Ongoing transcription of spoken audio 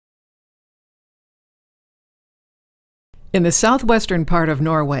In the southwestern part of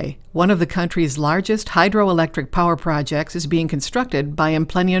Norway, one of the country's largest hydroelectric power projects is being constructed by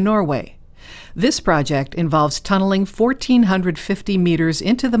Implenia Norway. This project involves tunneling 1,450 meters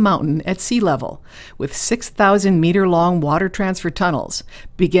into the mountain at sea level, with 6,000-meter-long water transfer tunnels,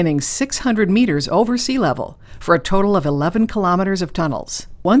 beginning 600 meters over sea level, for a total of 11 kilometers of tunnels.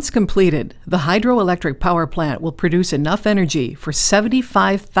 Once completed, the hydroelectric power plant will produce enough energy for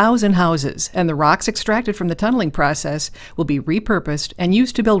 75,000 houses, and the rocks extracted from the tunneling process will be repurposed and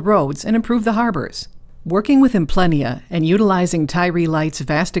used to build roads and improve the harbors. Working with Implenia and utilizing TYRI Lights'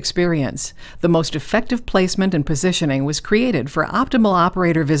 vast experience, the most effective placement and positioning was created for optimal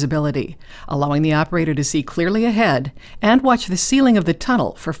operator visibility, allowing the operator to see clearly ahead and watch the ceiling of the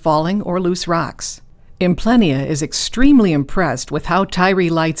tunnel for falling or loose rocks. Implenia is extremely impressed with how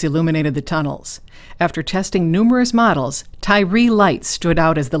TYRI Lights illuminated the tunnels. After testing numerous models, TYRI Lights stood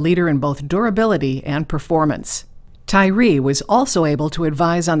out as the leader in both durability and performance. TYRI was also able to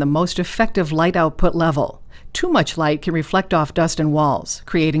advise on the most effective light output level. Too much light can reflect off dust and walls,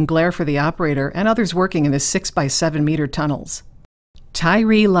 creating glare for the operator and others working in the 6-by-7 meter tunnels.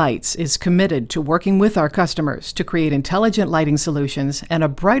 TYRI Lights is committed to working with our customers to create intelligent lighting solutions and a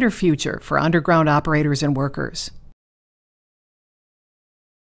brighter future for underground operators and workers.